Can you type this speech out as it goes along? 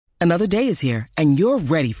Another day is here, and you're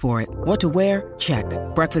ready for it. What to wear? Check.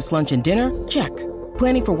 Breakfast, lunch, and dinner? Check.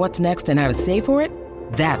 Planning for what's next and how to save for it?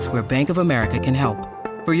 That's where Bank of America can help.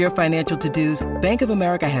 For your financial to-dos, Bank of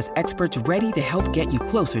America has experts ready to help get you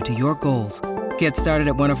closer to your goals. Get started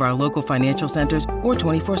at one of our local financial centers or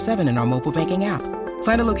 24/7 in our mobile banking app.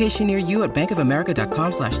 Find a location near you at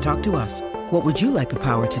bankofamerica.com/talktous. What would you like the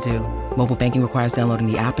power to do? Mobile banking requires downloading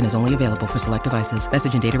the app and is only available for select devices.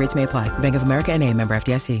 Message and data rates may apply. Bank of America N.A., member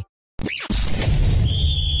FDIC.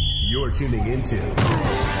 You're tuning into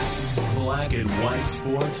Black and White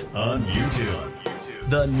Sports on YouTube.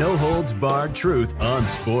 The no-holds-barred truth on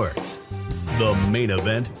sports. The main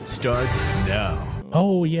event starts now.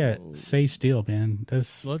 Oh, yeah. Say Steele, man.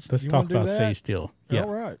 Let's talk about Say Steele. Yeah. All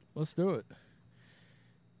right. Let's do it.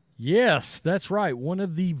 Yes, that's right. One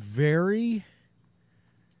of the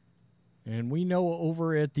and we know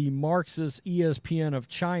over at the Marxist ESPN of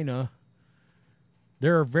China,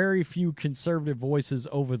 there are very few conservative voices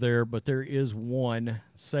over there, but there is one,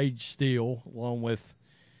 Sage Steele, along with,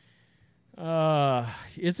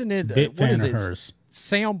 isn't it? Big fan what is of it? hers.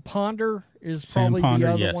 Sam Ponder is Sam probably Ponder,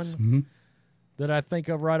 the other yes. one Mm-hmm. that I think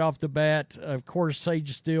of right off the bat. Of course,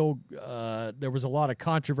 Sage Steele, there was a lot of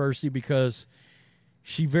controversy because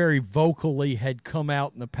she very vocally had come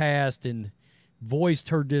out in the past and voiced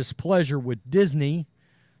her displeasure with Disney,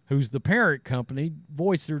 who's the parent company,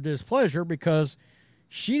 voiced her displeasure because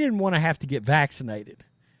she didn't want to have to get vaccinated.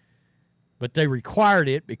 But they required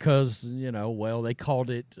it because, they called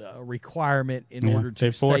it a requirement in order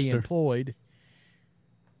to stay employed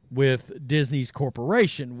with Disney's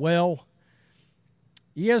corporation. Well,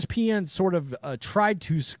 ESPN sort of tried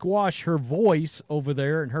to squash her voice over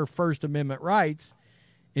there and her First Amendment rights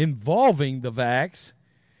involving the vax,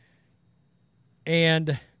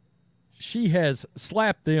 and she has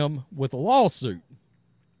slapped them with a lawsuit.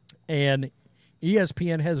 And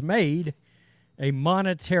ESPN has made a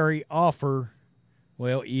monetary offer.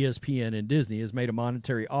 Well, ESPN and Disney has made a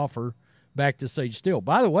monetary offer back to Sage Steele.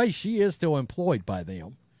 By the way, she is still employed by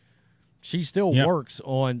them. She still works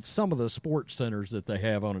on some of the sports centers that they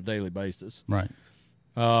have on a daily basis. Right.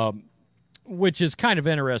 Which is kind of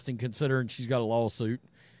interesting considering she's got a lawsuit.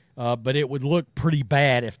 But it would look pretty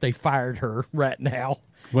bad if they fired her right now.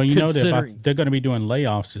 Well, you know that they're going to be doing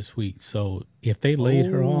layoffs this week. So if they laid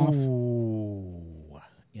her off.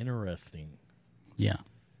 Interesting. Yeah.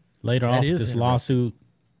 Laid her off with this lawsuit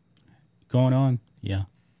going on. Yeah.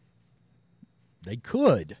 They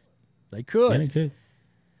could. Yeah, they could.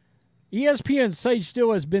 ESPN Sage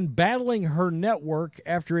Steele has been battling her network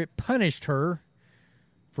after it punished her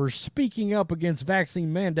for speaking up against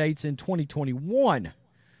vaccine mandates in 2021.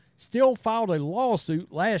 Steele filed a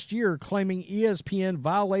lawsuit last year claiming ESPN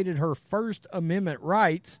violated her First Amendment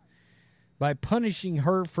rights by punishing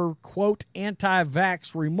her for, quote,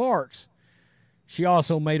 anti-vax remarks. She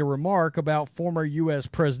also made a remark about former U.S.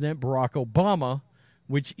 President Barack Obama,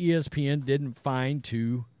 which ESPN didn't find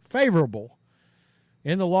too favorable.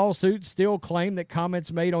 In the lawsuit, Steele claimed that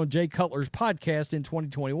comments made on Jay Cutler's podcast in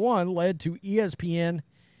 2021 led to ESPN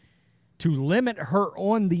to limit her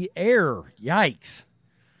on the air. Yikes.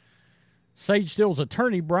 Sage Steele's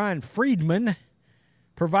attorney, Brian Friedman,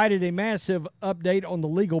 provided a massive update on the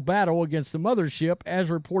legal battle against the mothership. As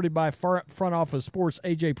reported by Front Office Sports'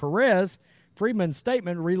 A.J. Perez, Friedman's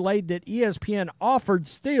statement relayed that ESPN offered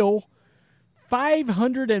Steele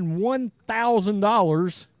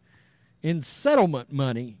 $501,000 in settlement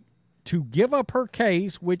money to give up her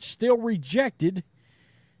case, which Steele rejected,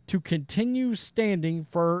 to continue standing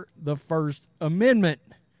for the First Amendment.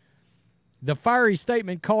 The fiery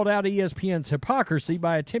statement called out ESPN's hypocrisy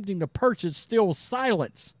by attempting to purchase Steele's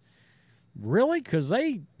silence. Really? Because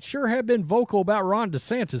they sure have been vocal about Ron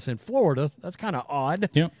DeSantis in Florida. That's kind of odd.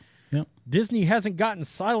 Yep. Disney hasn't gotten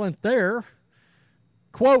silent there.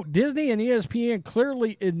 Quote, Disney and ESPN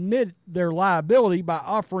clearly admit their liability by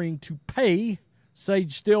offering to pay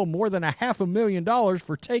Sage Steele more than $500,000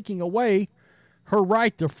 for taking away her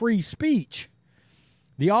right to free speech.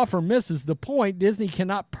 The offer misses the point. Disney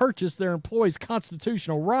cannot purchase their employees'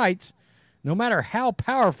 constitutional rights, no matter how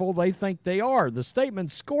powerful they think they are. The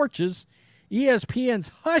statement scorches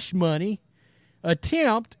ESPN's hush money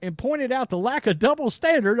attempt and pointed out the lack of double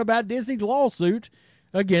standard about Disney's lawsuit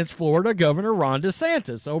against Florida Governor Ron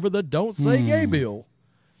DeSantis over the Don't Say Gay bill.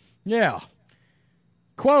 Yeah.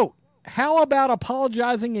 Quote, how about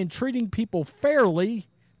apologizing and treating people fairly?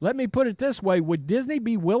 Let me put it this way. Would Disney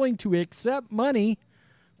be willing to accept money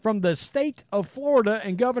from the state of Florida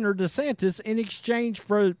and Governor DeSantis in exchange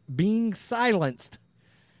for being silenced?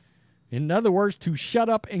 In other words, to shut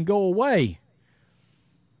up and go away.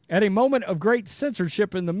 At a moment of great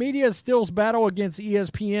censorship in the media, Steele's battle against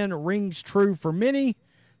ESPN rings true for many.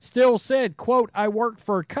 Steele said, quote, "I work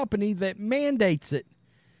for a company that mandates it,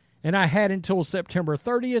 and I had until September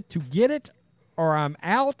 30th to get it, or I'm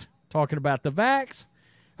out," talking about the vax.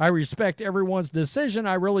 "I respect everyone's decision,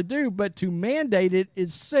 I really do, but to mandate it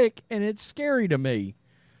is sick and it's scary to me.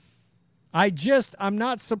 I'm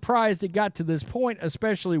not surprised it got to this point,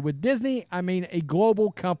 especially with Disney. I mean, a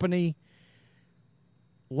global company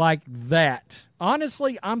like that.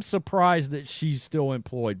 Honestly, I'm surprised that she's still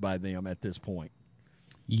employed by them at this point."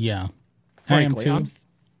 Yeah. Frankly, I am too.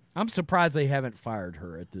 I'm surprised they haven't fired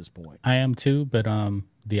her at this point. I am too, but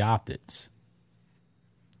the optics.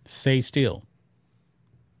 Sage Steele.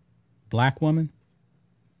 Black woman,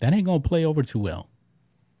 that ain't going to play over too well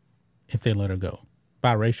if they let her go.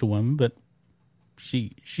 Biracial woman, but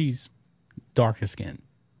she's darker skin.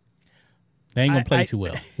 They ain't going to play too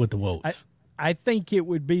well with the votes. I think it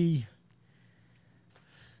would be,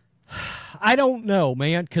 I don't know,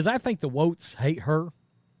 man, because I think the Wotes hate her,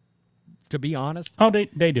 to be honest. Oh,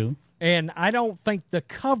 they do. And I don't think the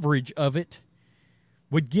coverage of it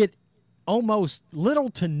would get almost little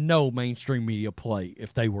to no mainstream media play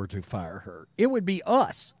if they were to fire her. It would be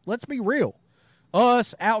us. Let's be real.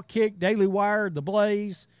 Us, Outkick, Daily Wire, The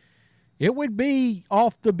Blaze. It would be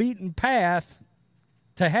off the beaten path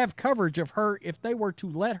to have coverage of her if they were to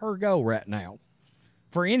let her go right now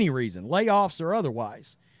for any reason, layoffs or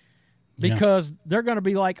otherwise, because they're going to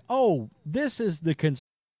be like, oh, this is the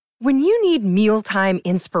When you need mealtime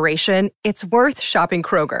inspiration, it's worth shopping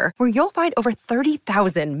Kroger, where you'll find over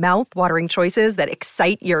 30,000 mouth-watering choices that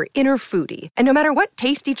excite your inner foodie. And no matter what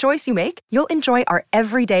tasty choice you make, you'll enjoy our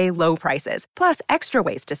everyday low prices, plus extra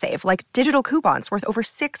ways to save, like digital coupons worth over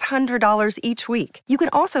 $600 each week. You can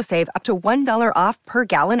also save up to $1 off per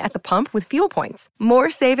gallon at the pump with fuel points.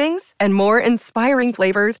 More savings and more inspiring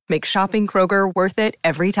flavors make shopping Kroger worth it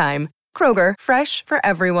every time. Kroger, fresh for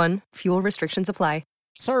everyone. Fuel restrictions apply.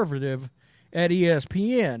 Conservative at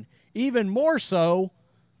ESPN. Even more so,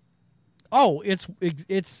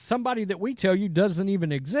 it's somebody that we tell you doesn't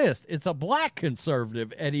even exist. It's a black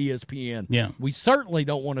conservative at ESPN. Yeah. We certainly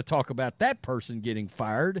don't want to talk about that person getting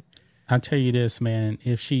fired. I'll tell you this, man.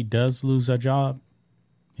 If she does lose her job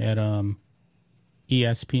at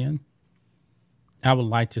ESPN, I would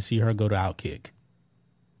like to see her go to Outkick.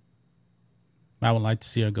 I would like to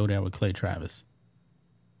see her go there with Clay Travis.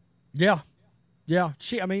 Yeah. Yeah,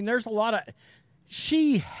 there's a lot of,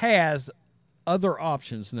 she has other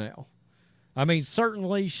options now. I mean,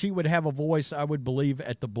 certainly she would have a voice, I would believe,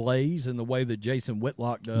 at the Blaze in the way that Jason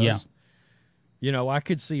Whitlock does. Yeah. You know, I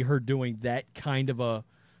could see her doing that kind of a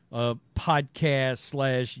podcast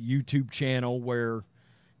 / YouTube channel where,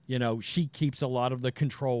 you know, she keeps a lot of the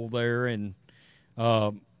control there. And,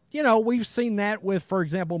 you know, we've seen that with, for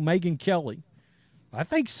example, Megyn Kelly. I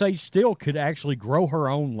think Sage Steele could actually grow her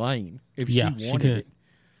own lane if she wanted it.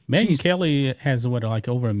 Megyn Kelly has,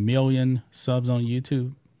 over 1 million subs on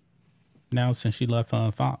YouTube now since she left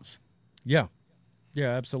Fox. Yeah.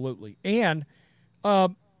 Yeah, absolutely. And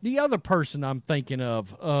the other person I'm thinking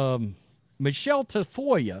of, Michelle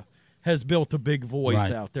Tafoya has built a big voice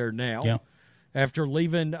out there now after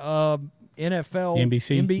leaving NFL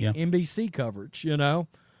NBC coverage, you know.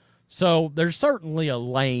 So there's certainly a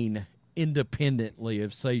lane independently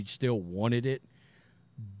if Sage still wanted it.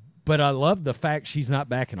 But I love the fact she's not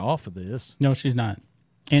backing off of this. No, she's not.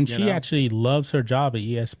 And she actually loves her job at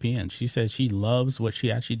ESPN. She says she loves what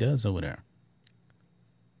she actually does over there.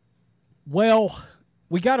 Well,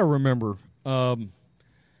 we got to remember,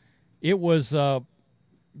 it was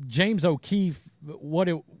James O'Keefe.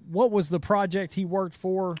 What was the project he worked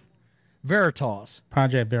for? Veritas.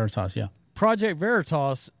 Project Veritas, yeah. Project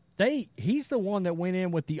Veritas. He's the one that went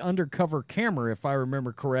in with the undercover camera, if I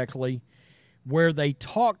remember correctly, where they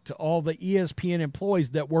talked to all the ESPN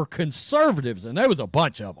employees that were conservatives, and there was a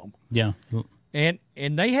bunch of them. Yeah. And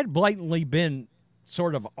they had blatantly been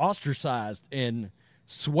sort of ostracized and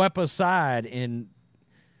swept aside, and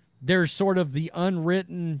there's sort of the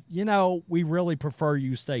unwritten, we really prefer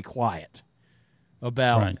you stay quiet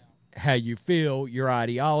about how you feel, your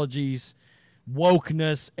ideologies,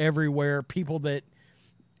 wokeness everywhere, people that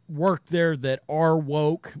work there that are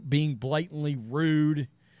woke being blatantly rude,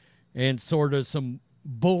 and sort of some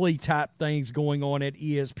bully type things going on at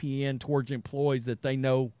ESPN towards employees that they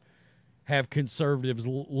know have conservatives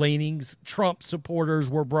leanings. Trump supporters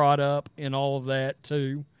were brought up and all of that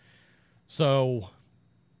too. So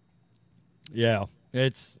yeah,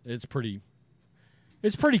 it's pretty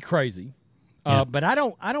crazy. Yeah. But I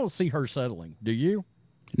don't see her settling. Do you?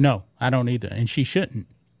 No, I don't either. And she shouldn't.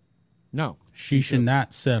 No. She should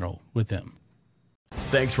not settle with them.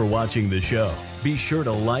 Thanks for watching the show. Be sure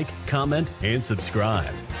to like, comment, and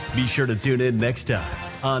subscribe. Be sure to tune in next time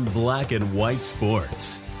on Black and White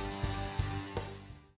Sports.